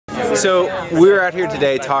So we're out here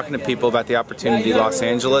today talking to people about the opportunity Los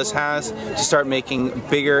Angeles has to start making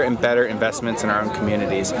bigger and better investments in our own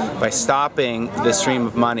communities by stopping the stream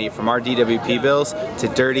of money from our DWP bills to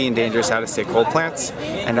dirty and dangerous out-of-state coal plants,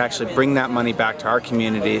 and actually bring that money back to our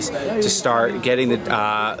communities to start getting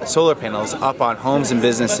the solar panels up on homes and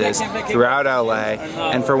businesses throughout LA,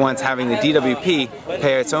 and for once having the DWP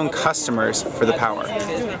pay its own customers for the power.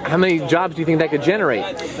 How many jobs do you think that could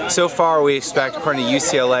generate? So far we expect, according to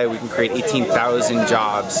UCLA, we can create 18,000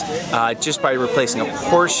 jobs just by replacing a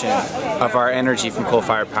portion of our energy from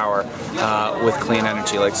coal-fired power with clean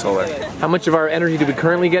energy like solar. How much of our energy do we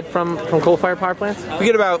currently get from coal-fired power plants? We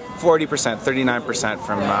get about 40%, 39%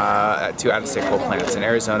 from two out-of-state coal plants in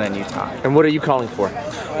Arizona and Utah. And what are you calling for?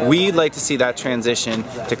 We'd like to see that transition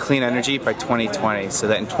to clean energy by 2020, so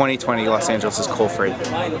that in 2020 Los Angeles is coal-free.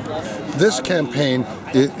 This campaign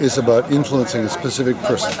is about influencing a specific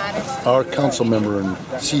person. Our council member in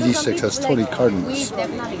CD6 has Tony Cardenas.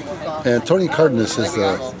 And Tony Cardenas is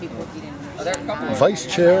the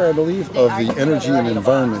vice chair, I believe, of the Energy and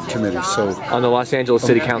Environment Committee. So on the Los Angeles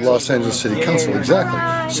City Council. Los Angeles City Council,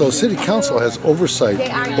 exactly. So City Council has oversight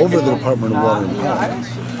over the Department of Water and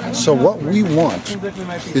Power. So what we want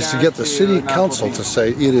is to get the City Council to say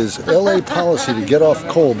it is LA policy to get off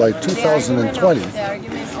coal by 2020,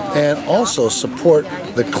 and also support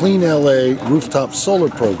the Clean LA rooftop solar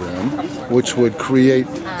program, which would create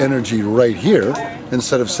energy right here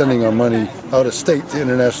instead of sending our money out of state to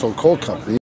international coal companies.